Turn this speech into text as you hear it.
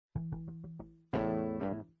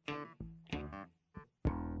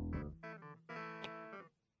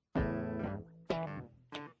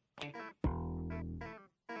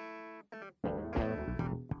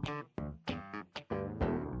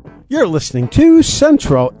You're listening to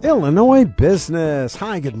Central Illinois Business.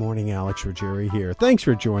 Hi, good morning. Alex Ruggieri here. Thanks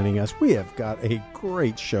for joining us. We have got a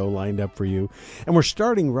great show lined up for you. And we're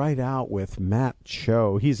starting right out with Matt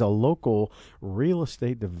Cho. He's a local real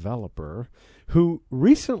estate developer who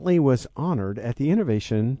recently was honored at the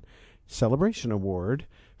Innovation Celebration Award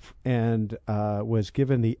and was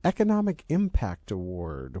given the Economic Impact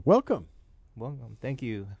Award. Welcome. Welcome. Thank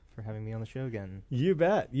you for having me on the show again. You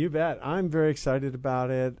bet. You bet. I'm very excited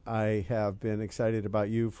about it. I have been excited about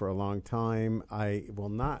you for a long time. I will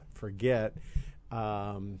not forget,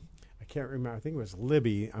 I can't remember, I think it was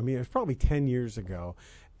Libby. I mean, it was probably 10 years ago.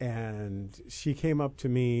 And she came up to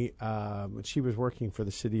me when she was working for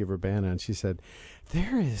the city of Urbana, and she said,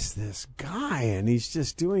 there is this guy, and he's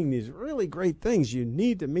just doing these really great things. You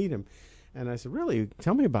need to meet him. And I said, really?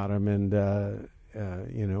 Tell me about him. And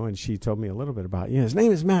and she told me a little bit about, his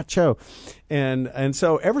name is Matt Cho. And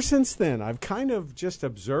so ever since then, I've kind of just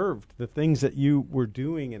observed the things that you were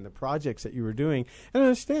doing and the projects that you were doing, and I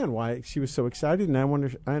understand why she was so excited. And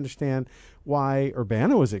I understand why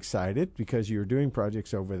Urbana was excited, because you were doing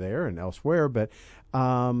projects over there and elsewhere. But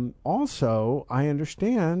also, I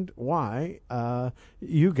understand why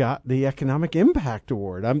you got the Economic Impact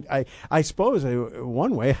Award. I suppose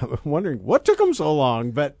one way I'm wondering what took them so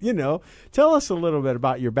long. But, tell us a little bit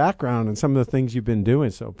about your background and some of the things you've been doing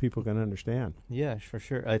so people can understand. Yeah, for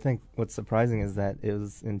sure. I think what's surprising is that it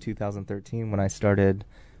was in 2013 when I started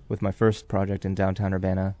with my first project in downtown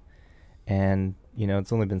Urbana. And,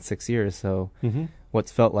 it's only been 6 years. So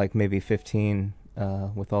what's felt like maybe 15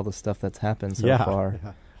 with all the stuff that's happened so far.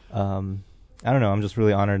 Yeah. I don't know. I'm just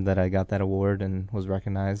really honored that I got that award and was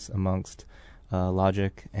recognized amongst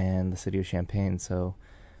Logic and the city of Champaign. So,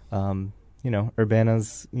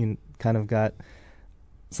 Urbana's kind of got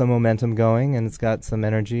some momentum going, and it's got some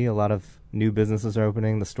energy. A lot of new businesses are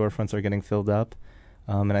opening. The storefronts are getting filled up.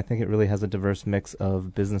 And I think it really has a diverse mix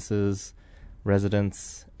of businesses,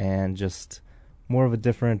 residents, and just more of a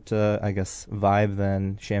different, vibe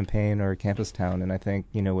than Champaign or Campus Town. And I think,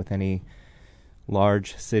 with any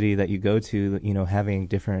large city that you go to, having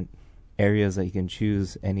different areas that you can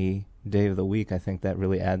choose any day of the week, I think that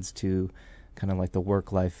really adds to kind of like the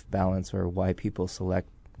work-life balance, or why people select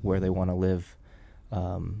where they want to live,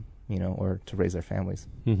 or to raise their families.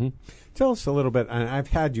 Mm-hmm. Tell us a little bit. I've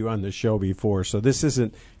had you on the show before, so this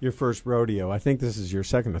isn't your first rodeo. I think this is your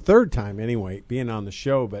second or third time, anyway, being on the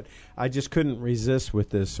show. But I just couldn't resist with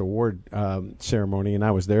this award ceremony, and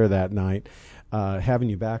I was there that night, having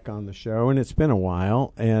you back on the show. And it's been a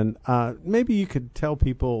while. And maybe you could tell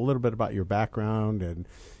people a little bit about your background and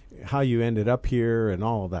how you ended up here and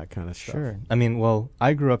all of that kind of stuff. Sure. I mean,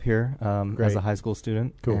 I grew up here as a high school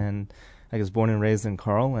student. Cool. And I was born and raised in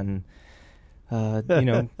Carl, and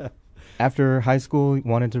after high school,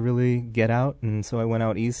 wanted to really get out, and so I went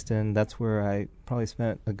out east, and that's where I probably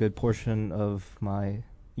spent a good portion of my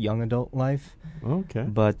young adult life. Okay.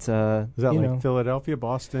 But is that like Philadelphia,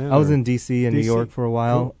 Boston? I was in D.C. and New York for a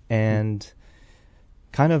while, cool. And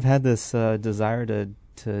kind of had this desire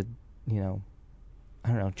to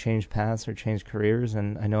change paths or change careers,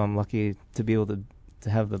 and I know I'm lucky to be able to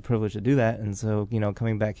have the privilege to do that. And so,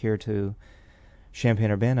 coming back here to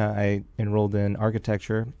Champaign-Urbana, I enrolled in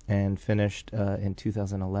architecture and finished in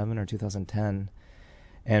 2011 or 2010.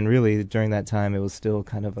 And really, during that time, it was still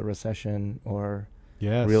kind of a recession or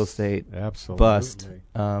real estate bust.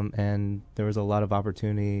 And there was a lot of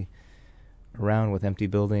opportunity around with empty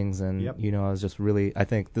buildings. And, I was just really, I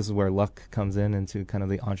think this is where luck comes into kind of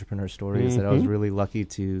the entrepreneur story, is that I was really lucky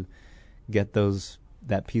to get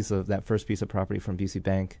that first piece of property from BC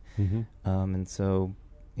Bank. And so,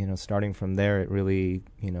 starting from there, it really,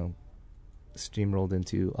 steamrolled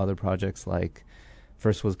into other projects. Like,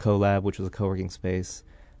 first was CoLab, which was a co-working space.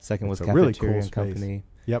 Second was Cafeteria really cool and Company.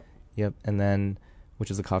 Yep. And then, which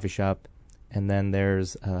is a coffee shop. And then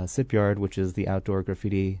there's Sipyard, which is the outdoor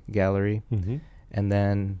graffiti gallery. And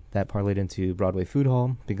then that parlayed into Broadway Food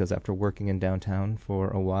Hall, because after working in downtown for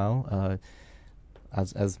a while,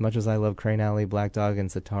 as much as I love Crane Alley, Black Dog, and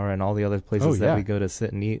Satara, and all the other places that we go to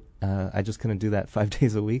sit and eat, I just couldn't do that 5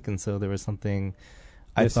 days a week. And so there was something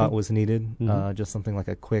I thought was needed, just something like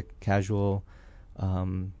a quick, casual,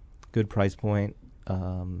 good price point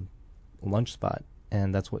lunch spot.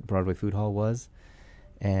 And that's what Broadway Food Hall was.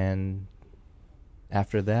 And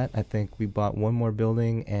after that, I think we bought one more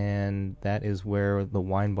building, and that is where the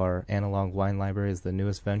wine bar, Analog Wine Library, is the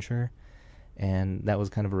newest venture. And that was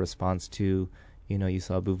kind of a response to, you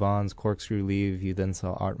saw Bouvon's Corkscrew leave, you then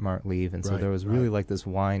saw Art Mart leave, and so there was really like this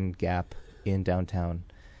wine gap in downtown.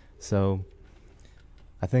 So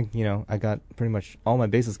I think, I got pretty much all my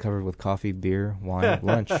bases covered with coffee, beer, wine,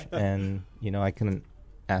 lunch, and, I couldn't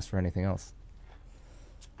ask for anything else.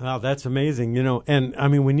 Wow, that's amazing. And I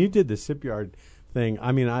mean, when you did the Sipyard thing,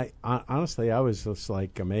 I mean, I honestly, I was just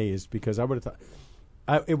like amazed, because I would have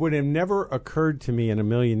thought it would have never occurred to me in a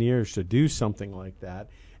million years to do something like that.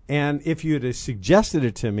 And if you had suggested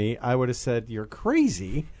it to me, I would have said, you're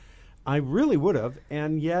crazy. I really would have.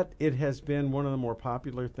 And yet it has been one of the more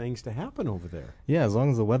popular things to happen over there. Yeah, as long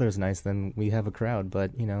as the weather's nice, then we have a crowd.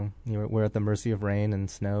 But, we're at the mercy of rain and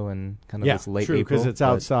snow and kind of this late true, April. because it's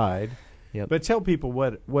outside. Yep. But tell people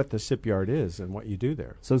what the Sipyard is and what you do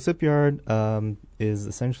there. So Sipyard is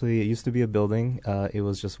essentially, it used to be a building. It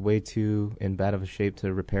was just way too in bad of a shape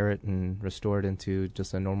to repair it and restore it into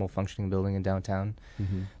just a normal functioning building in downtown.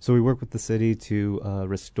 Mm-hmm. So we work with the city to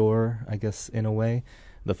restore, I guess, in a way,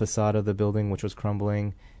 the facade of the building, which was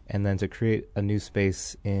crumbling, and then to create a new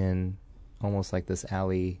space in almost like this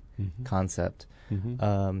alley concept.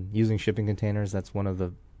 Mm-hmm. Using shipping containers, that's one of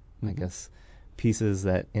the, I guess, pieces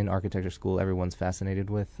that in architecture school everyone's fascinated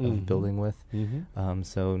with, of building with.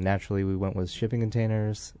 So naturally we went with shipping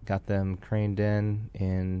containers, got them craned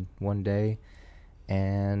in one day,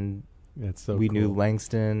 and we knew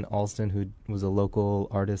Langston Alston, who was a local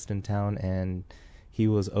artist in town, and he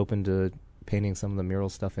was open to painting some of the mural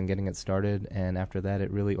stuff and getting it started. And after that, it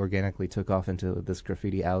really organically took off into this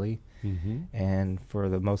graffiti alley. And for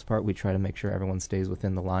the most part, we try to make sure everyone stays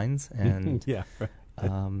within the lines. And yeah, right.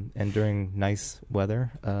 And during nice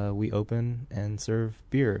weather, we open and serve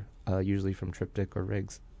beer, usually from Triptych or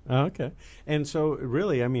Riggs. Okay. And so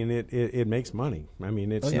really, I mean, it makes money. I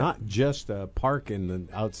mean, it's not just a park in the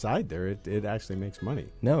outside there. It actually makes money.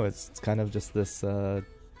 No, it's kind of just this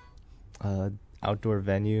outdoor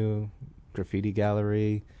venue, graffiti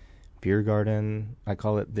gallery, beer garden. I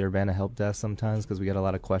call it the Urbana Help Desk sometimes, because we get a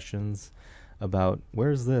lot of questions about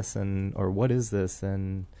where's this or what is this,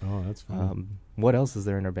 and that's funny. What else is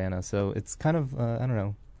there in Urbana. So it's kind of I don't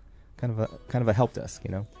know, kind of a help desk,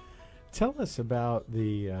 Tell us about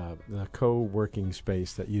the co-working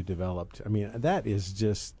space that you developed. I mean, that is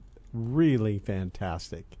just really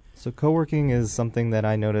fantastic. So co-working is something that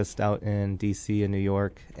I noticed out in D.C. and New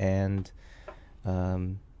York, and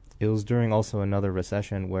it was during also another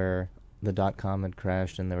recession where the .com had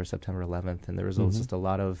crashed, and there was September 11th, and there was just a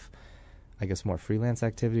lot of, I guess, more freelance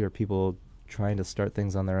activity or people trying to start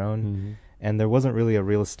things on their own. And there wasn't really a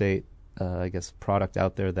real estate, I guess, product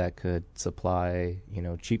out there that could supply,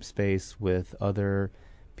 cheap space with other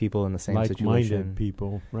people in the same situation. Like-minded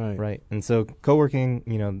people, right. Right. And so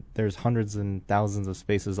co-working, there's hundreds and thousands of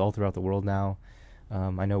spaces all throughout the world now.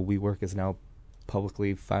 I know WeWork is now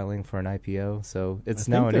publicly filing for an IPO, so it's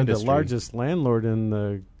now an industry. The largest landlord in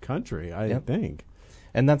the country, I think.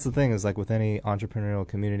 And that's the thing, is like with any entrepreneurial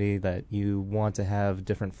community, that you want to have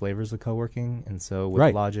different flavors of co-working. And so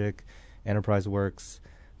with Logic, Enterprise Works,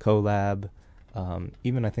 CoLab,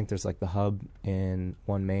 even I think there's like the Hub in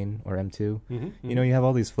One Main or M2. You have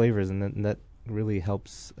all these flavors, and that really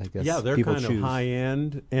helps, I guess, they're people kind choose. of high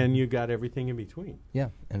end, and you got everything in between. Yeah,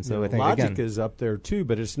 and so I think Logic is up there too,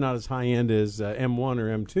 but it's not as high end as M1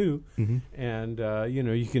 or M2. And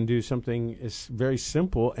you can do something is very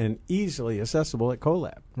simple and easily accessible at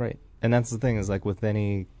CoLab. Right, and that's the thing, is like with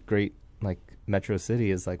any great like metro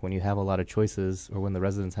city, is like when you have a lot of choices, or when the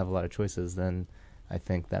residents have a lot of choices, then I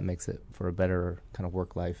think that makes it for a better kind of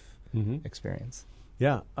work-life experience.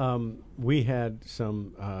 Yeah, we had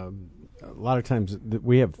some. A lot of times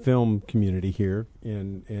we have film community here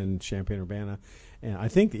in Champaign-Urbana, and I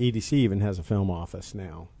think the EDC even has a film office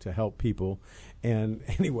now to help people. And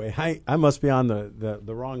anyway, I must be on the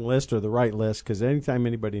wrong list or the right list, because anytime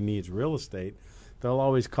anybody needs real estate, they'll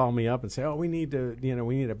always call me up and say, "Oh, we need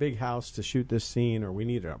a big house to shoot this scene, or we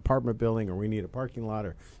need an apartment building, or we need a parking lot,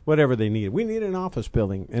 or whatever they need. We need an office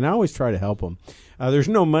building." And I always try to help them. There's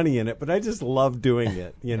no money in it, but I just love doing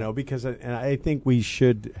it, because I think we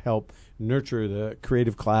should help nurture the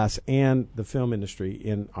creative class and the film industry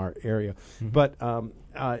in our area. But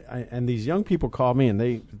and these young people call me,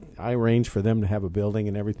 and I arrange for them to have a building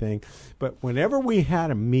and everything. But whenever we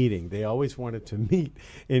had a meeting, they always wanted to meet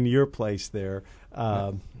in your place there,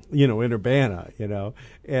 in Urbana,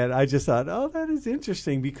 And I just thought, oh, that is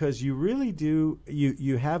interesting, because you really do,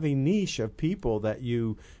 you have a niche of people that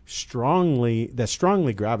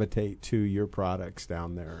strongly gravitate to your products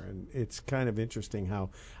down there. And it's kind of interesting how,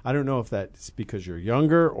 I don't know if that's because you're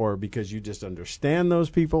younger or because you just understand those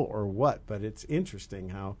people or what, but it's interesting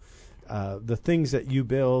how the things that you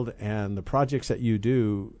build and the projects that you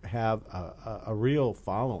do have a real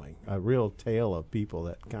following, a real tail of people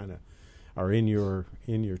that kind of are in your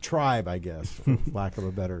tribe, I guess, for lack of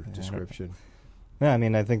a better description. Yeah, I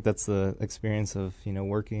mean, I think that's the experience of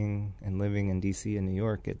working and living in D.C. and New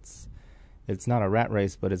York. It's it's not a rat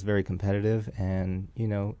race, but it's very competitive. And, you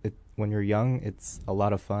know, when you're young, it's a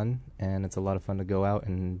lot of fun, and it's a lot of fun to go out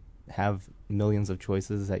and have millions of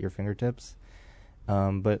choices at your fingertips.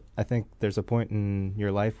 But I think there's a point in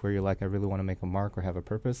your life where you're like, I really want to make a mark or have a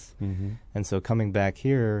purpose. Mm-hmm. And so coming back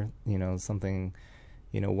here, you know, something,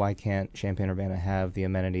 you know, why can't Champaign-Urbana have the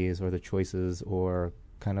amenities or the choices or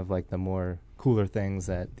kind of like the more cooler things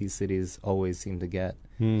that these cities always seem to get?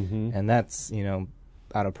 Mm-hmm. And that's, you know,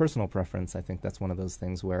 out of personal preference, I think that's one of those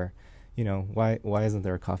things where, you know, why isn't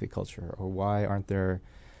there a coffee culture, or why aren't there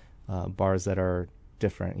bars that are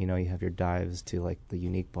different? You know, you have your dives to like the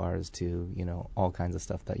unique bars to, you know, all kinds of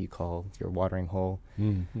stuff that you call your watering hole.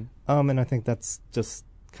 Mm-hmm. And I think that's just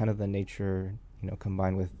kind of the nature, you know,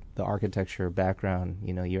 combined with the architecture background.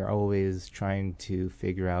 You know, you're always trying to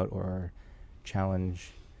figure out or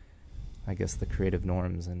challenge, I guess, the creative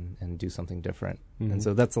norms and do something different. Mm-hmm. And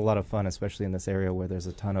so that's a lot of fun, especially in this area where there's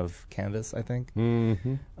a ton of canvas, I think.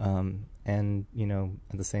 Mm-hmm. And, you know,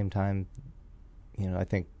 at the same time, you know, I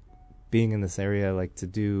think being in this area, like to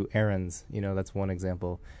do errands, you know, that's one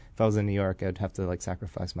example. If I was in New York, I'd have to like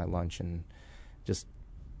sacrifice my lunch and just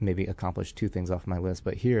maybe accomplish 2 things off my list.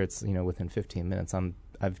 But here it's, you know, within 15 minutes,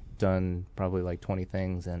 I've done probably like 20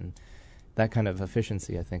 things. And that kind of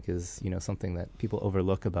efficiency, I think, is, you know, something that people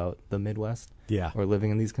overlook about the Midwest. Yeah. Or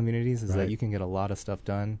living in these communities, is Right. that you can get a lot of stuff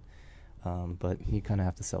done, but you kind of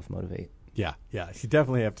have to self-motivate. Yeah, you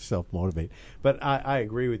definitely have to self-motivate. But I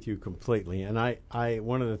agree with you completely. And I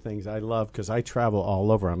one of the things I love, because I travel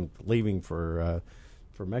all over. I'm leaving for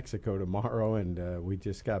Mexico tomorrow, and we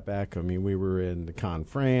just got back. I mean, we were in Cannes,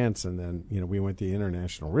 France, and then, you know, we went to the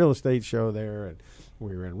International Real Estate Show there, and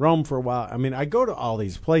we were in Rome for a while. I mean, I go to all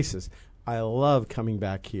these places. I love coming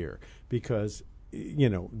back here because, you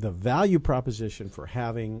know, the value proposition for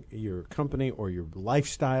having your company or your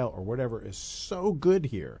lifestyle or whatever is so good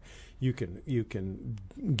here. You can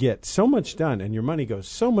get so much done, and your money goes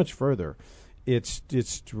so much further. It's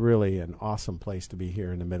really an awesome place to be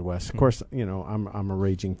here in the Midwest. Of course, you know, I'm a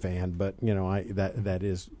raging fan, but, you know, that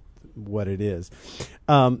is what it is.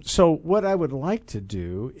 So what I would like to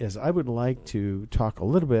do is I would like to talk a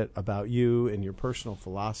little bit about you and your personal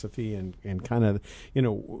philosophy, and kind of, you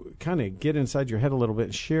know, kind of get inside your head a little bit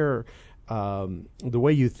and share the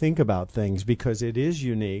way you think about things, because it is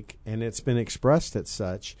unique and it's been expressed as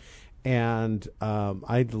such. And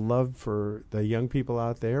I'd love for the young people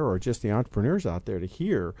out there, or just the entrepreneurs out there, to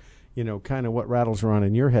hear, you know, kind of what rattles around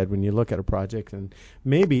in your head when you look at a project. And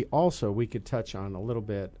maybe also we could touch on a little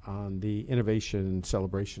bit on the Innovation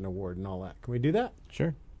Celebration Award and all that. Can we do that?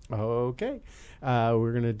 Sure. Okay.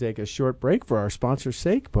 We're going to take a short break for our sponsor's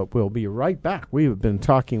sake, but we'll be right back. We have been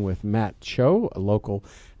talking with Matt Cho, a local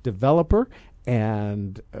developer,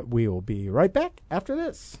 and we will be right back after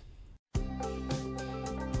this.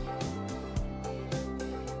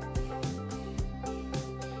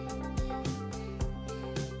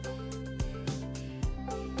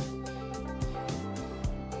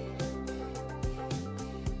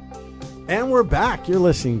 And we're back. You're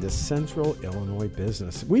listening to Central Illinois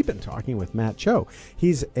Business. We've been talking with Matt Cho.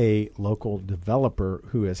 He's a local developer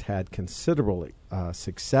who has had considerable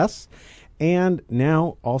success and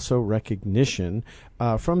now also recognition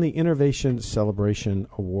from the Innovation Celebration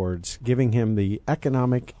Awards, giving him the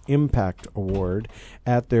Economic Impact Award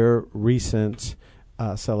at their recent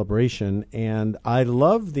celebration. And I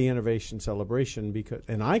love the Innovation Celebration because,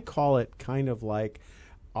 and I call it kind of like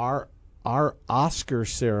our Oscar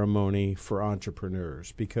ceremony for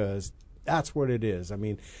entrepreneurs, because that's what it is. I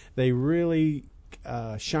mean, they really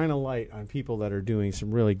shine a light on people that are doing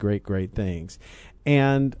some really great things.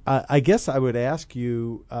 And I guess I would ask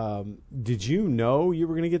you, did you know you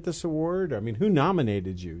were going to get this award? I mean, who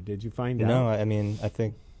nominated you? Did you find out? No, I mean, I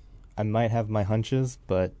think I might have my hunches,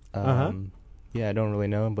 but yeah, I don't really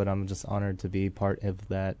know. But I'm just honored to be part of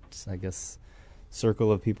that, I guess,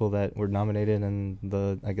 circle of people that were nominated,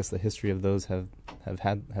 and I guess the history of those have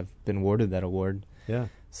been awarded that award. Yeah.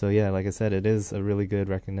 So yeah, like I said, it is a really good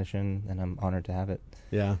recognition, and I'm honored to have it.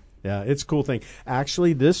 Yeah, it's a cool thing.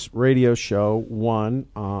 Actually, this radio show won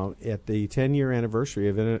at the 10-year anniversary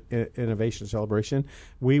of Innovation Celebration.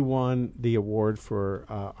 We won the award for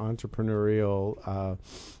entrepreneurial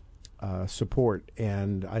support,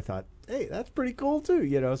 and I thought, hey, that's pretty cool too,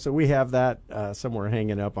 you know. So we have that somewhere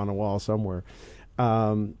hanging up on a wall somewhere.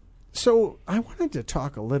 So I wanted to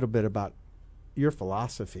talk a little bit about your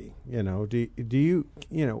philosophy. You know, do you,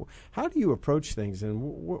 you know, how do you approach things, and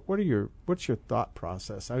what's your thought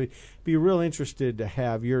process? I would be real interested to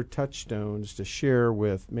have your touchstones to share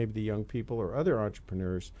with maybe the young people or other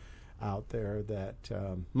entrepreneurs out there that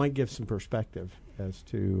might give some perspective as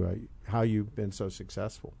to how you've been so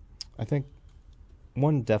successful. I think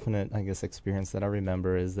one definite, I guess, experience that I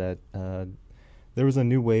remember is that there was a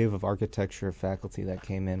new wave of architecture faculty that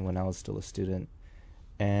came in when I was still a student.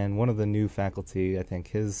 And one of the new faculty, I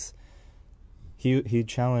think he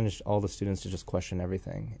challenged all the students to just question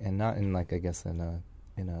everything, and not in like, I guess, in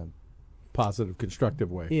a positive,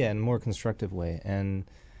 constructive way. Yeah, in a more constructive way. And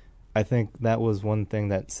I think that was one thing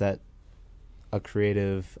that set a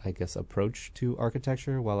creative, I guess, approach to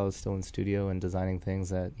architecture while I was still in studio and designing things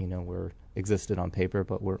that, existed on paper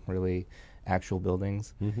but weren't really actual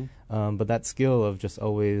buildings. Mm-hmm. But that skill of just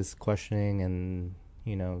always questioning and,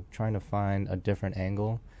 trying to find a different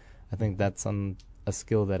angle, I think that's a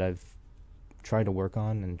skill that I've tried to work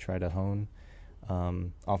on and try to hone.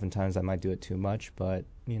 Oftentimes I might do it too much, but,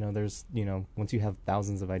 there's, once you have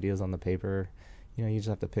thousands of ideas on the paper, you just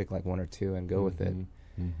have to pick like one or two and go with it.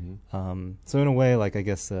 Mm-hmm. So in a way, like, I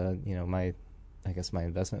guess, my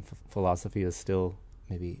investment philosophy is still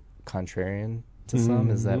maybe contrarian to some,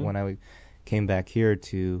 is that when I came back here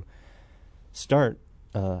to start,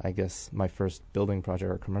 I guess, my first building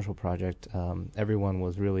project or commercial project, everyone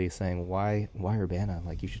was really saying, why Urbana?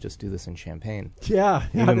 Like, you should just do this in Champaign. Yeah.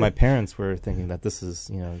 Even my parents were thinking that this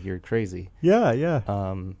is, you're crazy. Yeah.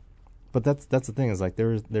 But that's the thing, is like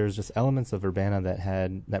there's just elements of Urbana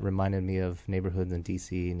that reminded me of neighborhoods in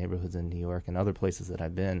DC, neighborhoods in New York, and other places that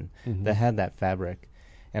I've been that had that fabric,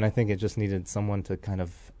 and I think it just needed someone to kind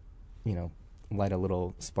of, light a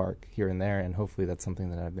little spark here and there, and hopefully that's something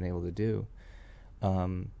that I've been able to do.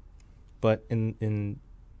 But in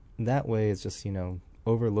that way, it's just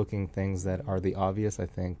overlooking things that are the obvious. I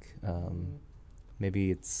think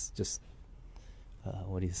maybe it's just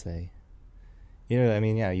what do you say?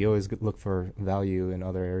 You always look for value in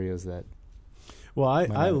other areas that. Well,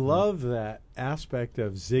 I love that aspect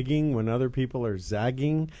of zigging when other people are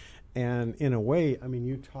zagging. And in a way,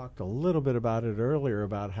 you talked a little bit about it earlier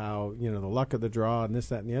about how, the luck of the draw and this,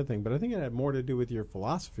 that, and the other thing. But I think it had more to do with your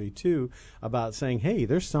philosophy, too, about saying, hey,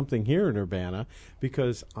 there's something here in Urbana.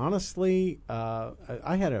 Because honestly,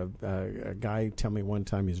 I had a guy tell me one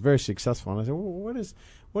time he's very successful. And I said, well,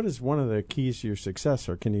 what is one of the keys to your success,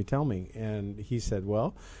 or can you tell me? And he said,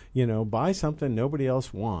 well, buy something nobody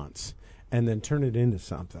else wants and then turn it into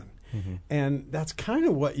something. Mm-hmm. And that's kind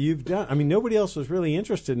of what you've done. Nobody else was really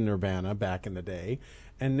interested in Urbana back in the day.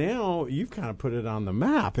 And now you've kind of put it on the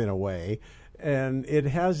map in a way. And it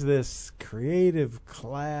has this creative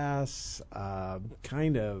class,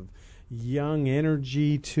 kind of young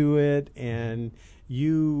energy to it. And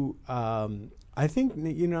you, I think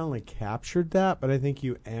you not only captured that, but I think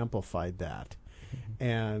you amplified that. Mm-hmm.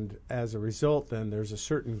 And as a result, then there's a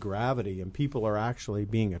certain gravity, and people are actually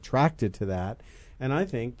being attracted to that. And I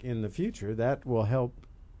think in the future that will help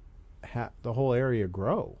the whole area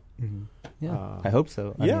grow. Mm-hmm. Yeah, I hope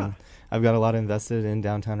so. Yeah. I've got a lot invested in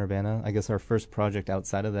downtown Urbana. I guess our first project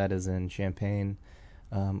outside of that is in Champaign,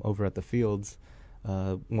 over at the Fields.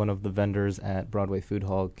 One of the vendors at Broadway Food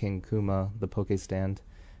Hall, King Kuma, the poke stand,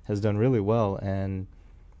 has done really well. And,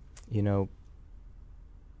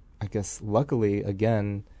 I guess luckily,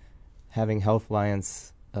 again, having Health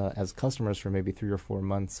Alliance as customers for maybe 3 or 4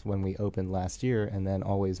 months when we opened last year, and then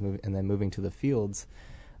moving to the Fields,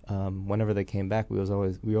 whenever they came back,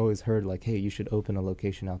 we always heard like, hey, you should open a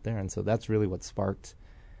location out there. And so that's really what sparked,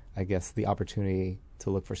 I guess, the opportunity to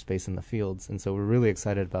look for space in the Fields. And so we're really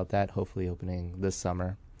excited about that, hopefully opening this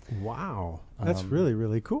summer. Wow, that's really,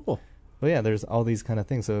 really cool. Well, yeah, there's all these kind of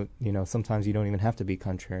things. So, sometimes you don't even have to be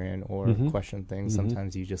contrarian or question things. Mm-hmm.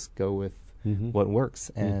 Sometimes you just go with what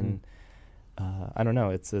works. And I don't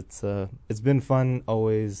know. It's been fun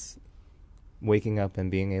always waking up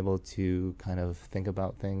and being able to kind of think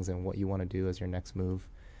about things and what you want to do as your next move.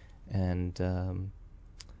 And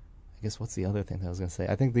I guess what's the other thing that I was going to say?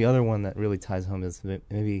 I think the other one that really ties home is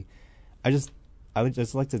maybe I would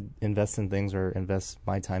just like to invest in things, or invest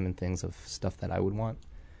my time in things of stuff that I would want.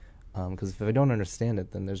 Because if I don't understand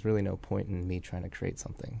it, then there's really no point in me trying to create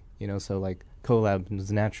something. So like Collab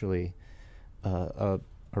is naturally a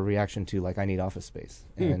reaction to like, I need office space.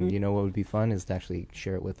 And what would be fun is to actually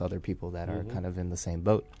share it with other people that are kind of in the same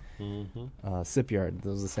boat. Sipyard,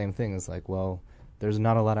 those are the same thing. It's like, well, there's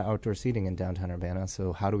not a lot of outdoor seating in downtown Urbana,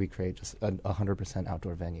 so how do we create just a 100%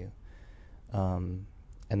 outdoor venue? And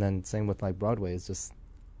then same with like Broadway, is just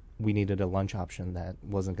we needed a lunch option that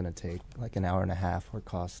wasn't going to take like an hour and a half or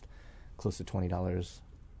cost close to $20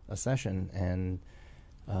 a session. And,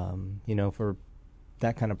 for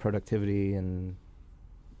that kind of productivity and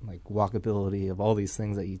like walkability of all these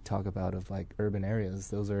things that you talk about of like urban areas,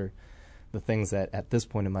 those are the things that at this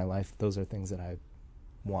point in my life, those are things that I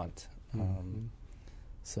want.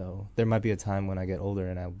 So there might be a time when I get older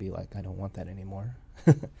and I'll be like, I don't want that anymore.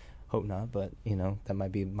 hope not, but that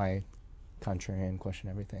might be my contrarian question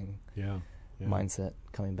everything mindset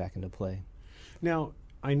coming back into play. Now,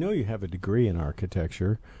 I know you have a degree in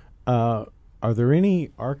architecture. Are there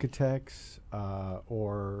any architects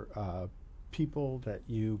or people that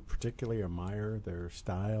you particularly admire their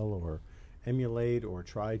style or emulate or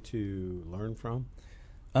try to learn from?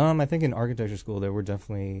 I think in architecture school there were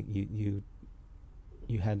definitely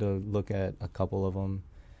you had to look at a couple of them,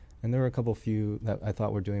 and there were a few that I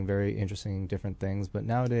thought were doing very interesting different things. But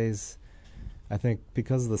nowadays, I think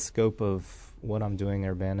because the scope of what I'm doing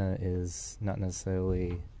at Urbana is not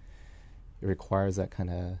necessarily, it requires that kind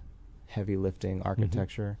of heavy lifting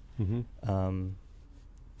architecture. Mm-hmm.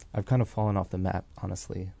 I've kind of fallen off the map,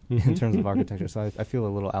 honestly, in terms of architecture. So I feel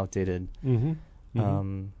a little outdated. Mm-hmm.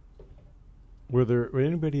 Mm-hmm. Were there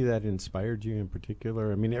anybody that inspired you in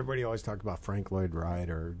particular? I mean, everybody always talked about Frank Lloyd Wright,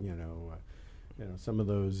 or some of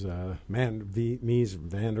those Mies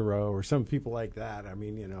van der Rohe, or some people like that. I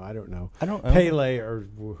mean, I don't know. Pele, or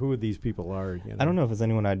who these people are. I don't know if it's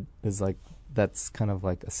anyone that's kind of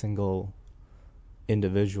like a single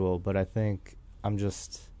individual, but I think I'm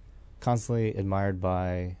just constantly admired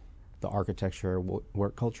by the architecture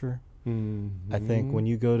work culture. Mm-hmm. I think when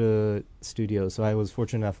you go to studios, so I was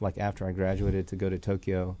fortunate enough, like after I graduated, to go to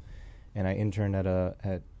Tokyo, and I interned at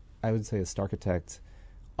I would say a Starchitect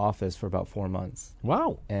office for about 4 months.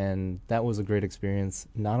 Wow! And that was a great experience.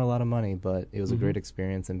 Not a lot of money, but it was a great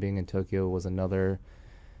experience. And being in Tokyo was another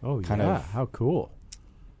kind of how cool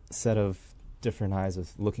set of different eyes of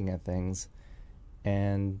looking at things.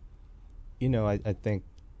 And I think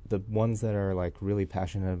the ones that are like really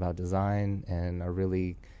passionate about design and are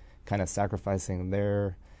really kind of sacrificing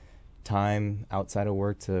their time outside of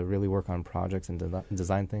work to really work on projects and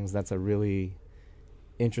design things, that's a really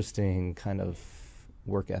interesting kind of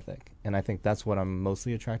work ethic. And I think that's what I'm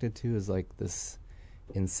mostly attracted to, is like this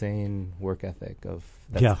insane work ethic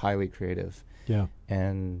that's highly creative. Yeah.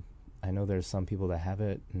 And I know there's some people that have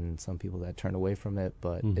it and some people that turn away from it,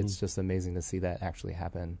 but it's just amazing to see that actually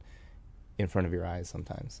happen in front of your eyes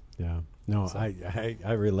sometimes. Yeah. No, so.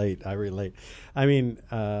 I relate. I mean,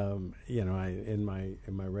 in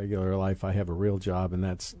my regular life, I have a real job, and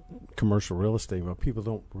that's commercial real estate. But people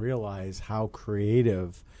don't realize how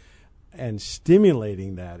creative and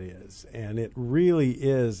stimulating that is, and it really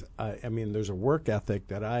is. I mean, there's a work ethic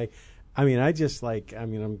that I'm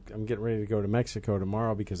getting ready to go to Mexico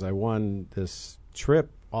tomorrow because I won this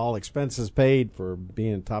trip, all expenses paid, for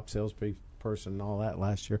being a top sales person and all that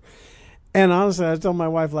last year. And honestly, I told my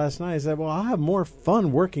wife last night, I said, well, I'll have more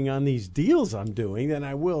fun working on these deals I'm doing than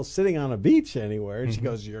I will sitting on a beach anywhere. And she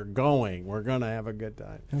goes, you're going. We're going to have a good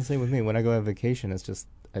time. And the same with me. When I go on vacation, it's just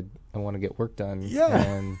I want to get work done.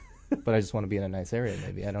 Yeah. But I just want to be in a nice area,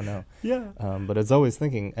 maybe. I don't know. Yeah. But it's always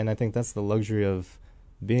thinking, and I think that's the luxury of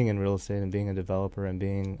being in real estate and being a developer and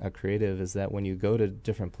being a creative, is that when you go to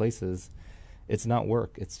different places, it's not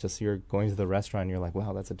work. It's just you're going to the restaurant and you're like,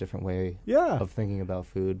 wow, that's a different way of thinking about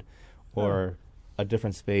food. Or a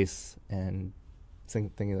different space and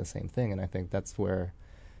thinking the same thing. And I think that's where,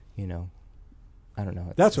 I don't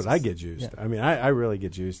know. That's what I get juiced. Yeah. I mean, I really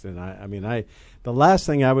get juiced. And the last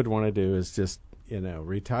thing I would want to do is just,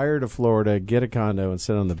 retire to Florida, get a condo and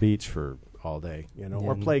sit on the beach for all day,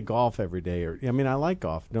 or play golf every day. I like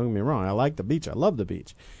golf. Don't get me wrong. I like the beach. I love the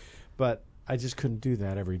beach. But I just couldn't do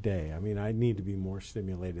that every day. I mean, I need to be more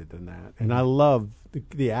stimulated than that. And I love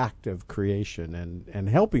the act of creation and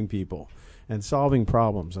helping people and solving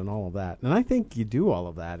problems and all of that. And I think you do all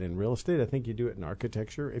of that in real estate. I think you do it in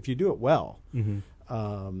architecture if you do it well. Mm-hmm.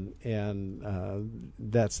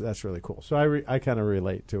 That's really cool. So I kind of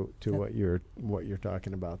relate to what you're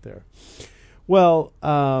talking about there. Well,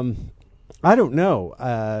 I don't know.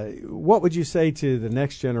 What would you say to the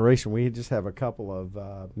next generation? We just have a couple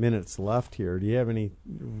of minutes left here. Do you have any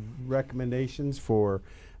recommendations for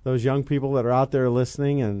those young people that are out there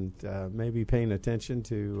listening and maybe paying attention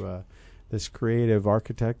to this creative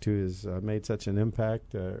architect who has made such an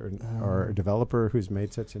impact, or a developer who's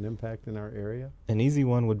made such an impact in our area? An easy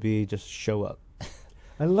one would be just show up.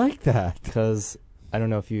 I like that. Because I don't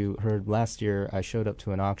know if you heard, last year I showed up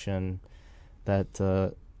to an auction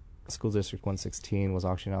that School District 116 was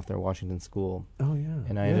auctioning off their Washington school. Oh, yeah.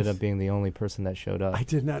 And I ended up being the only person that showed up. I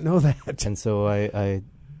did not know that. And so I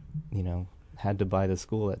had to buy the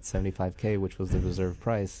school at $75K, which was the reserve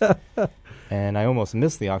price. And I almost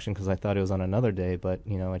missed the auction because I thought it was on another day, but,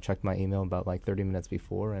 I checked my email about like 30 minutes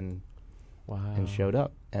before and showed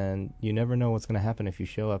up. And you never know what's going to happen if you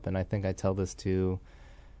show up. And I think I tell this to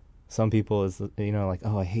some people is, like,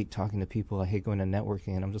 oh, I hate talking to people. I hate going to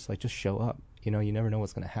networking. And I'm just like, just show up. You never know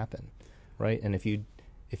what's going to happen, right? And if you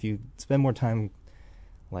spend more time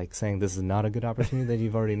like saying this is not a good opportunity, that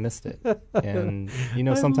you've already missed it. And,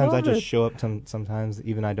 I sometimes I love just it. show up, sometimes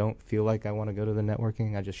even I don't feel like I want to go to the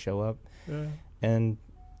networking, I just show up. Yeah. And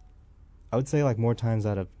I would say like more times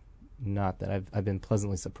out of not that I've been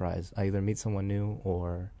pleasantly surprised. I either meet someone new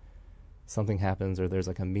or something happens, or there's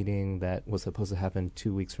like a meeting that was supposed to happen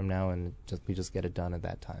 2 weeks from now, and we just get it done at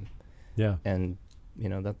that time. Yeah. And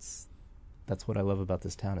that's what I love about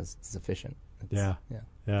this town, is it's efficient. Yeah.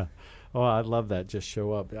 Oh, I love that. Just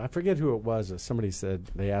show up. I forget who it was. Somebody said,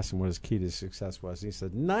 they asked him what his key to success was. He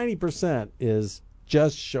said 90% is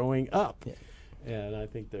just showing up. Yeah. And I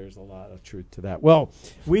think there's a lot of truth to that. Well,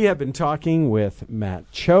 we have been talking with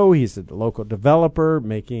Matt Cho. He's a local developer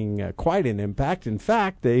making quite an impact. In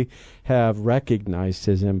fact, they have recognized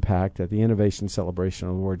his impact at the Innovation Celebration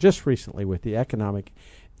Award just recently with the Economic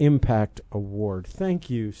Impact Award. Thank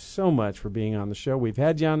you so much for being on the show. We've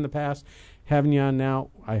had you on in the past, having you on now.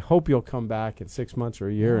 I hope you'll come back in 6 months or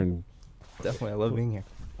a year. And definitely, I love being here.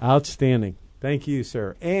 outstanding. Thank you,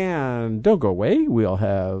 sir. And don't go away. We'll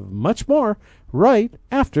have much more right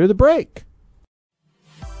after the break.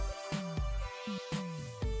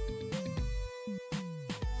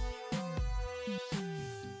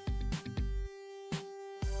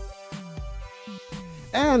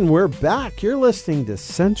 And we're back. You're listening to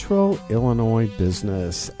Central Illinois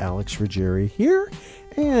Business. Alex Ruggieri here.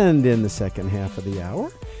 And in the second half of the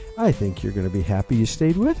hour, I think you're going to be happy you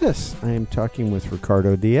stayed with us. I am talking with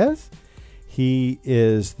Ricardo Diaz. He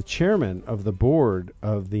is the chairman of the board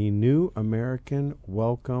of the New American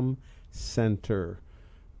Welcome Center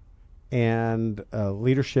and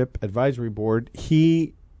Leadership Advisory Board.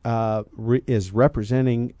 He is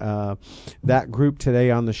representing that group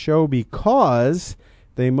today on the show because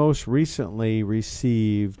they most recently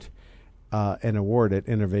received an award at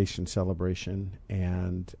Innovation Celebration,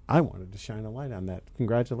 and I wanted to shine a light on that.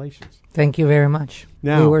 Congratulations. Thank you very much.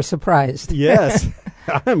 Now, we were surprised. Yes,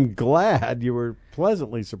 I'm glad you were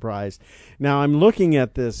pleasantly surprised. Now, I'm looking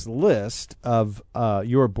at this list of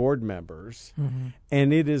your board members,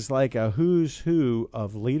 and it is like a who's who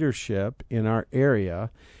of leadership in our area.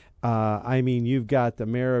 I mean, you've got the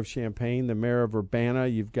mayor of Champaign, the mayor of Urbana,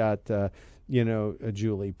 you've got,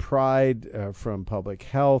 Julie Pride from Public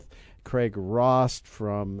Health, Craig Rost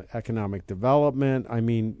from Economic Development. I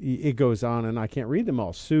mean, it goes on, and I can't read them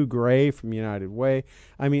all. Sue Gray from United Way.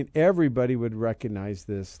 I mean, everybody would recognize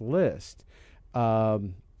this list.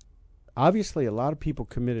 Obviously, a lot of people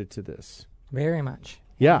committed to this. Very much.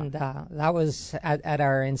 Yeah. And that was at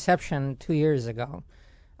our inception 2 years ago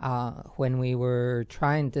when we were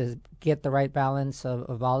trying to get the right balance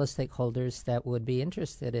of all the stakeholders that would be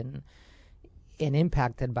interested in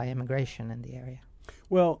impacted by immigration in the area.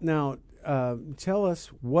 Well, now, tell us,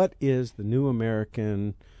 what is the New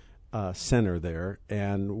American Center there,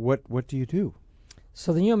 and what do you do?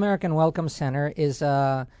 So the New American Welcome Center is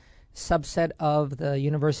a subset of the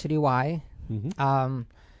University Y.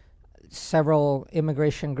 Several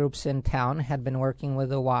immigration groups in town had been working with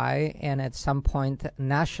the Y, and at some point,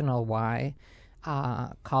 National Y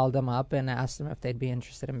called them up and asked them if they'd be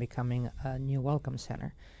interested in becoming a new Welcome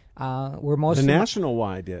Center. The National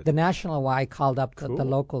Y did. The National Y called up Cool. the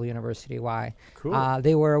local University Y. Cool.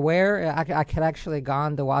 They were aware. I had actually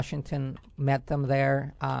gone to Washington, met them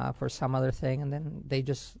there for some other thing, and then they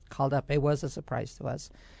just called up. It was a surprise to us.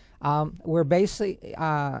 We're basically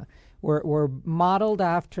we're modeled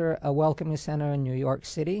after a welcoming center in New York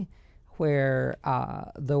City, where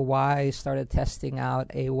the Y started testing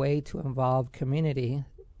out a way to involve community,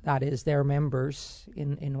 that is their members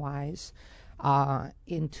in Ys,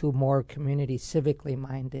 into more community, civically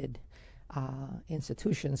minded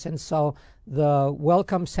institutions. And so the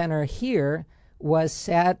Welcome Center here was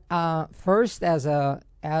set first as a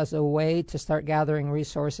way to start gathering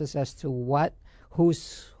resources as to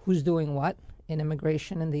who's doing what in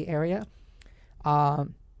immigration in the area.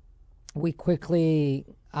 We quickly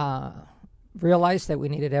realized that we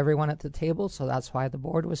needed everyone at the table, so that's why the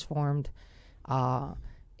board was formed.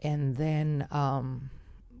 And then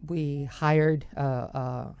we hired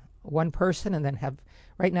one person, and then have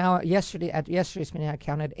right now. At yesterday's meeting, I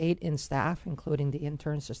counted 8 in staff, including the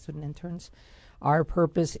interns, the student interns. Our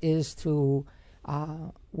purpose is to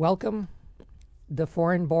welcome the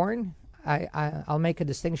foreign-born. I'll make a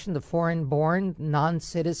distinction: the foreign-born,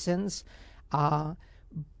 non-citizens,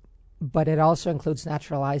 but it also includes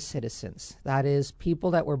naturalized citizens. That is, people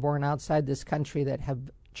that were born outside this country that have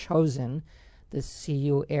chosen the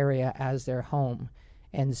CU area as their home.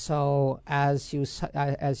 And so, as you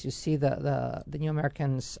see the New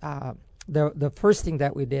Americans the first thing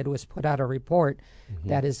that we did was put out a report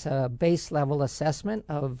that is a base level assessment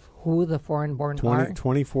of who the foreign-born are.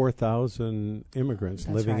 24,000 immigrants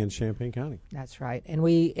That's living right. in Champaign County. That's right, and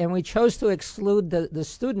we chose to exclude the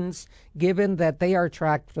students, given that they are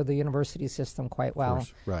tracked through the university system quite well.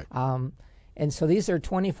 Of course, right. And so these are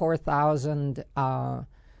 24,000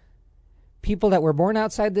 people that were born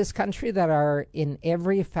outside this country that are in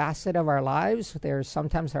every facet of our lives. They're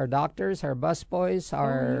sometimes our doctors, our busboys,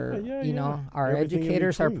 our our Everything in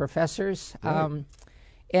educators, our between. professors, Right.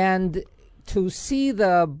 and to see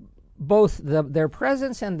both their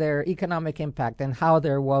presence and their economic impact and how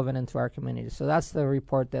they're woven into our community. So that's the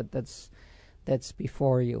report that's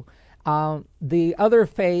before you. The other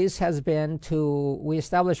phase has been we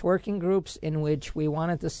establish working groups in which we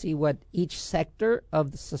wanted to see what each sector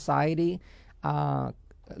of the society,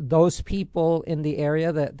 those people in the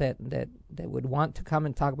area that would want to come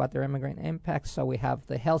and talk about their immigrant impacts. So we have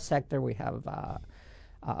the health sector, we have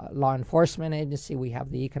law enforcement agency, we have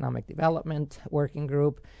the economic development working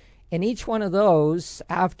group. And each one of those,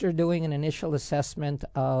 after doing an initial assessment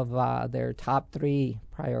of their top 3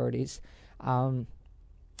 priorities,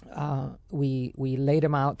 we laid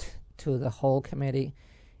them out to the whole committee,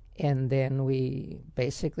 and then we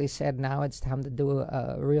basically said, now it's time to do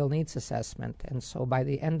a real needs assessment. And so by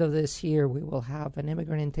the end of this year, we will have an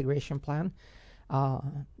immigrant integration plan,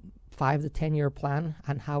 5 to 10 year plan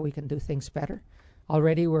on how we can do things better.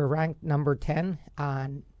 Already we're ranked number 10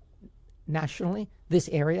 nationally, this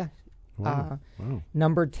area. Wow.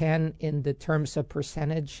 Number 10 in the terms of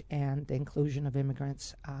percentage and the inclusion of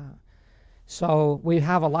immigrants. So we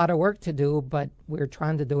have a lot of work to do, but we're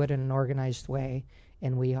trying to do it in an organized way,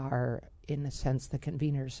 and we are, in a sense, the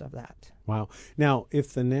conveners of that. Wow. Now,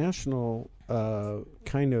 if the national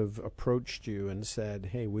kind of approached you and said,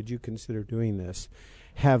 hey, would you consider doing this,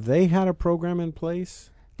 have they had a program in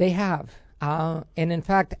place? They have. And in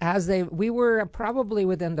fact, we were probably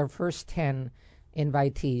within the first 10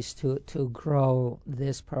 invitees to grow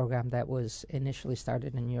this program that was initially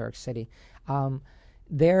started in New York City.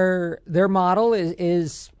 Their model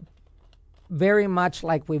is very much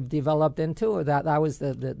like we've developed into. That was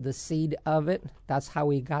the seed of it. That's how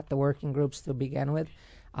we got the working groups to begin with.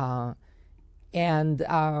 And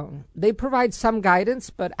they provide some guidance,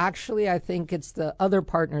 but actually I think it's the other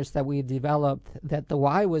partners that we developed that the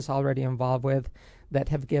Y was already involved with that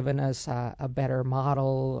have given us a better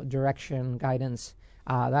model, direction, guidance.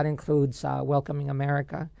 That includes Welcoming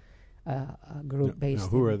America, a group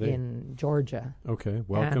based in Georgia. Okay,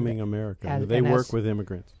 Welcoming America. They and work with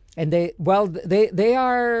immigrants. And they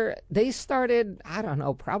started, I don't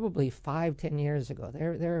know, probably 5-10 years ago.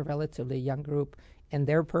 They're a relatively young group, and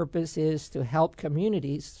their purpose is to help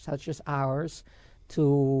communities such as ours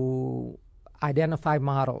to identify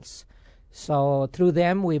models. So through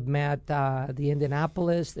them, we've met the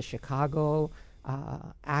Indianapolis, the Chicago,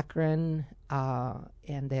 Akron,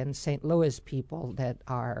 and then St. Louis people that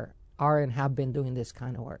are and have been doing this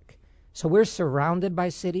kind of work. So we're surrounded by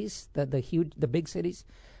cities, the big cities,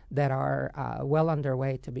 that are well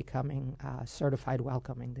underway to becoming certified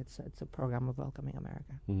welcoming. It's a program of Welcoming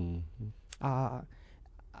America. Mm-hmm.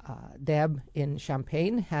 Deb in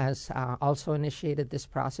Champaign has also initiated this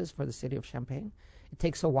process for the city of Champaign. It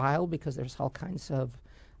takes a while because there's all kinds of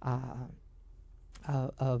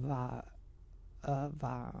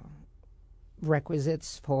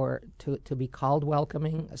requisites to be called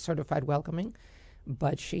welcoming, certified welcoming,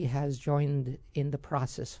 but she has joined in the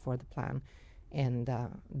process for the plan, and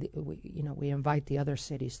we invite the other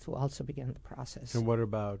cities to also begin the process. And what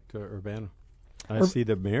about Urbana? I see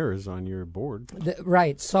the mayor is on your board.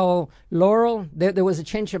 Right. So Laurel, there was a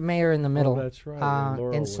change of mayor in the middle. Oh, that's right.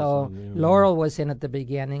 Laurel was in at the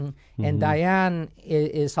beginning, and Diane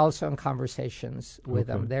is also in conversations with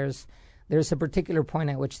them. There's a particular point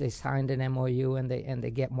at which they signed an MOU and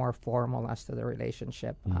they get more formal as to the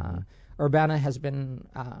relationship. Urbana has been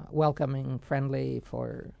welcoming, friendly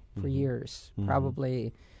for years,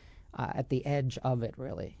 probably at the edge of it,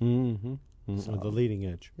 really. So, the leading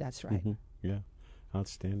edge. That's right. Yeah,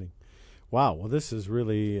 outstanding. Wow. Well, this is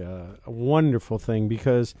really a wonderful thing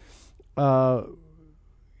because, and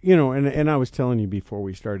I was telling you before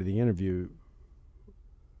we started the interview,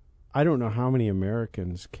 I don't know how many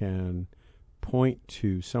Americans can point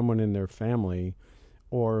to someone in their family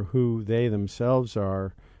or who they themselves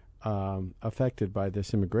are affected by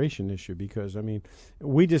this immigration issue, because, I mean,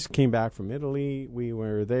 we just came back from Italy. We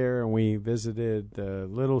were there and we visited the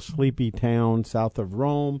little sleepy town south of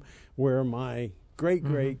Rome where my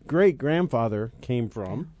great-great-great-grandfather came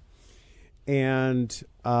from. And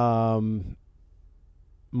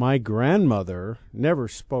my grandmother never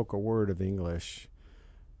spoke a word of English.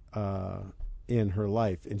 in her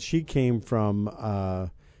life, and she came from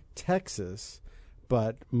Texas,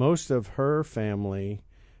 but most of her family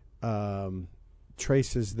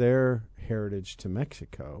traces their heritage to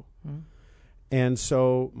Mexico. Mm. And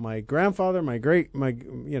so my grandfather, my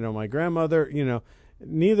grandmother,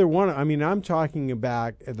 neither one. I mean, I'm talking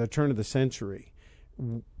about at the turn of the century,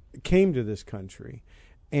 came to this country,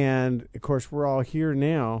 and of course we're all here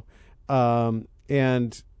now.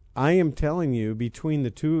 And I am telling you, between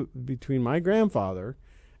my grandfather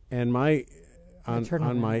and my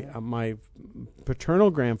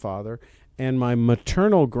paternal grandfather and my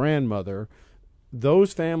maternal grandmother,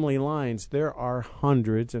 those family lines, there are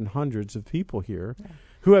hundreds and hundreds of people here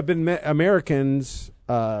who have been Americans,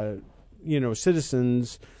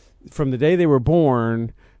 citizens from the day they were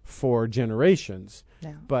born for generations.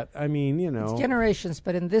 Yeah. But I mean, It's generations,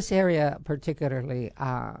 but in this area particularly,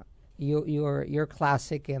 you're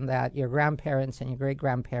classic in that your grandparents and your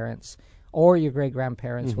great-grandparents or your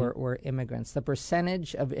great-grandparents were immigrants. The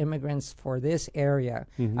percentage of immigrants for this area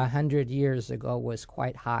 100 years ago was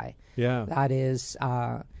quite high. Yeah. That is,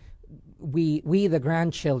 we the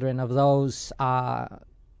grandchildren of those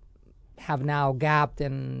have now gapped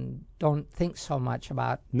and don't think so much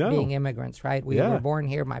about being immigrants, right? We were born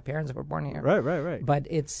here. My parents were born here. Right. But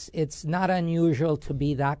it's not unusual to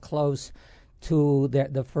be that close to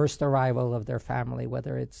the first arrival of their family,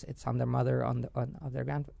 whether it's on their mother, on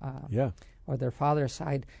their or their father's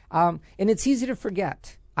side, and it's easy to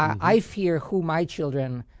forget. I fear who my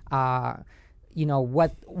children, what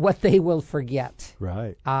they will forget.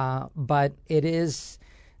 Right. But it is,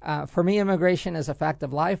 for me, immigration is a fact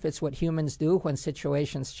of life. It's what humans do when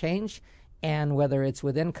situations change, and whether it's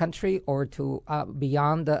within country or to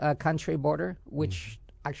beyond the country border, which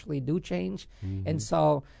actually do change, and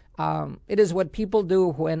so. It is what people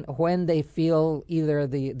do when they feel either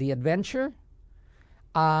the adventure,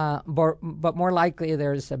 but more likely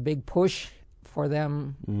there's a big push for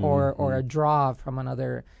them or a draw from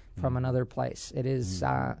another place. It is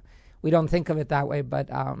we don't think of it that way,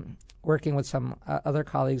 but working with some other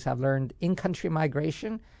colleagues, I've learned in-country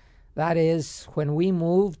migration. That is when we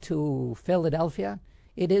move to Philadelphia.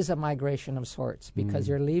 It is a migration of sorts because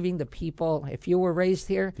you're leaving the people. If you were raised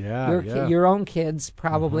here, your own kids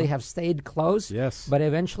probably have stayed close. Yes. But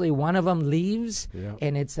eventually one of them leaves,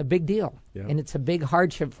 and it's a big deal. Yeah. And it's a big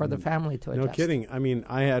hardship for the family to adjust. No kidding. I mean,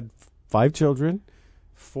 I had 5 children.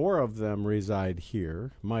 4 of them reside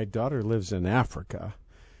here. My daughter lives in Africa.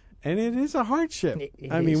 And it is a hardship.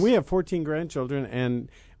 I mean, we have 14 grandchildren,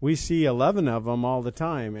 and we see 11 of them all the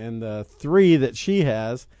time. And the 3 that she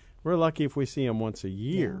has, we're lucky if we see them once a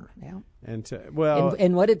year. Yeah. And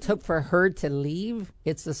what it took for her to leave,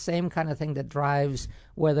 it's the same kind of thing that drives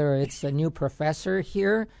whether it's a new professor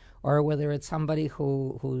here or whether it's somebody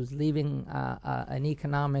who's leaving an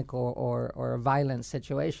economic or a violent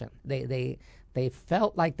situation. They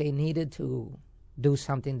felt like they needed to do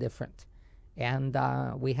something different, and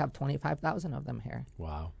we have 25,000 of them here.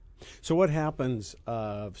 Wow. So what happens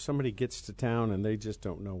if somebody gets to town and they just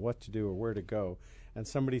don't know what to do or where to go? And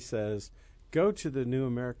somebody says, "Go to the New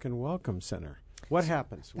American Welcome Center." What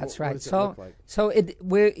happens? That's what right. does it look like? So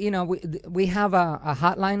we have a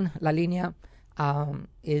hotline. La Línea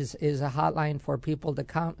is a hotline for people to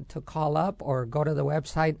call up or go to the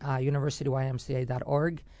website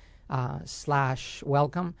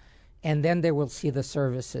universitymca.org/welcome, and then they will see the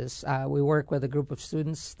services. We work with a group of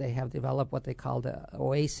students. They have developed what they call the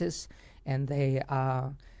Oasis, and they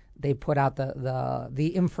put out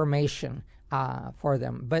the information for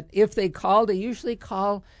them. But if they call, they usually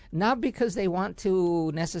call not because they want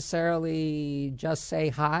to necessarily just say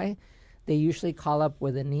hi. They usually call up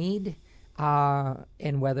with a need,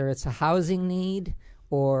 and whether it's a housing need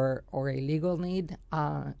or a legal need,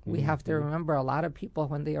 we have to remember a lot of people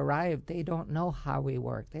when they arrive, they don't know how we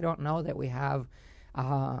work. They don't know that we have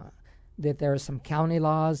that there are some county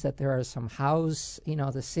laws, that there are some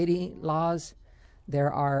the city laws.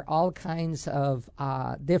 There are all kinds of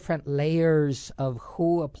different layers of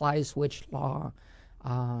who applies which law,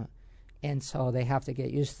 and so they have to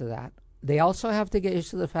get used to that. They also have to get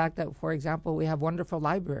used to the fact that, for example, we have wonderful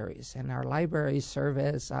libraries, and our libraries serve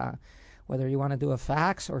as, whether you want to do a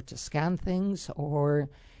fax or to scan things or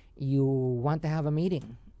you want to have a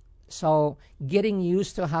meeting. So getting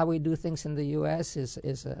used to how we do things in the U.S. is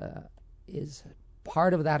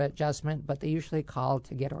part of that adjustment, but they usually call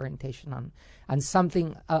to get orientation on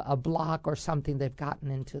something, a block or something they've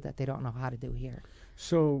gotten into that they don't know how to do here.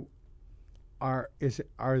 So are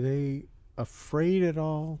they afraid at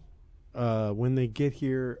all when they get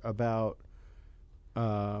here about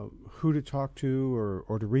who to talk to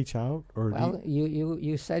or to reach out? Or Well,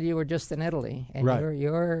 you said you were just in Italy, and Right.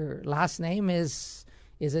 your last name is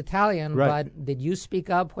Italian. Right. But did you speak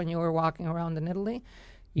up when you were walking around in Italy?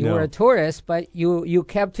 You No. were a tourist, but you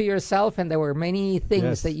kept to yourself, and there were many things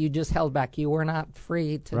Yes. that you just held back. You were not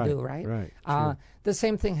free to Right, do, right? right, Uh, true. the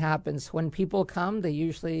same thing happens when people come. They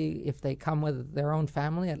usually, if they come with their own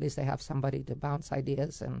family, at least they have somebody to bounce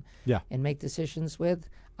ideas Yeah. and make decisions with.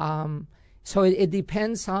 So it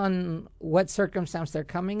depends on what circumstance they're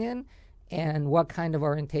coming in and what kind of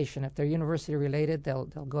orientation. If they're university related, they'll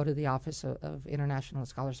go to the Office of International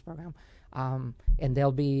Scholars Program, and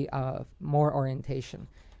there'll be more orientation.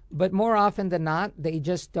 But more often than not, they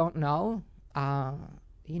just don't know.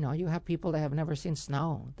 You have people that have never seen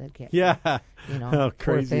snow that get Yeah. how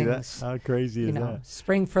crazy things. How crazy is that?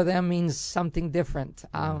 Spring for them means something different.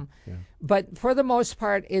 Yeah. But for the most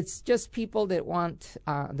part, it's just people that want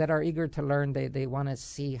that are eager to learn. They want to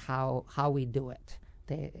see how we do it.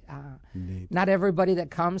 Neat. Not everybody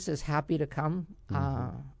that comes is happy to come.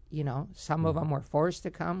 Some of them were forced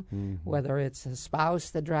to come, whether it's a spouse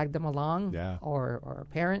that dragged them along, Yeah. or a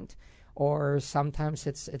parent, or sometimes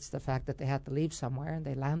it's the fact that they had to leave somewhere and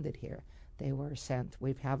they landed here. They were sent.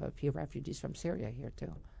 We have a few refugees from Syria here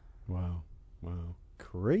too. Wow.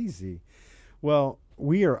 Crazy. Well,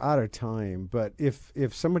 we are out of time, but if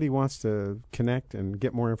somebody wants to connect and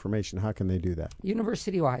get more information, how can they do that?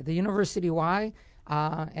 University Y. The University Y,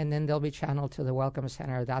 and then they'll be channeled to the Welcome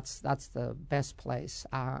Center. That's the best place.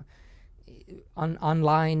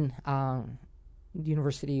 Online,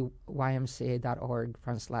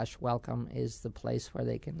 universityymca.org/welcome is the place where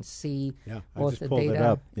they can see Yeah, I both just the pulled data. it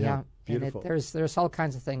up. Yeah, and beautiful. there's all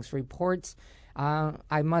kinds of things, reports. I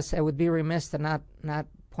would be remiss to not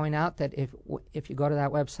point out that if you go to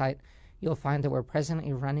that website, you'll find that we're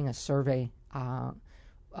presently running a survey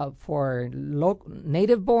for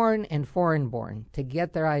native-born and foreign-born to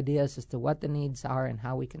get their ideas as to what the needs are and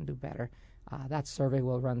how we can do better. That survey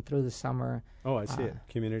will run through the summer. Oh, I see it.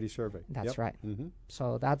 Community survey. That's Yep. right. Mm-hmm.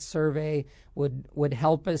 So that survey would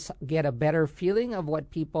help us get a better feeling of where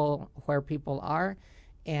people are,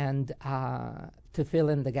 and to fill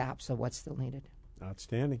in the gaps of what's still needed.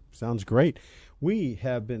 Outstanding. Sounds great. We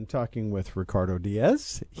have been talking with Ricardo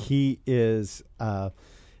Diaz. He is,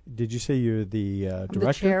 did you say you're the director?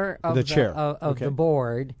 The chair of the chair. of Okay. the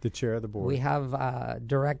board. The chair of the board. We have a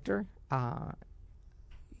director.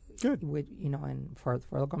 Good. And for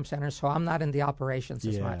Welcome Center. So I'm not in the operations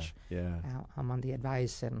as much. Yeah. I'm on the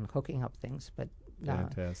advice and hooking up things, but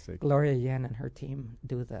Fantastic. Gloria Yen and her team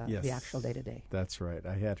do the Yes. actual day-to-day. That's right.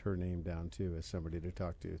 I had her name down, too, as somebody to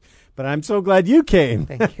talk to. But I'm so glad you came.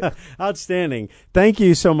 Thank you. Outstanding. Thank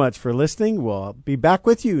you so much for listening. We'll be back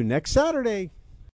with you next Saturday.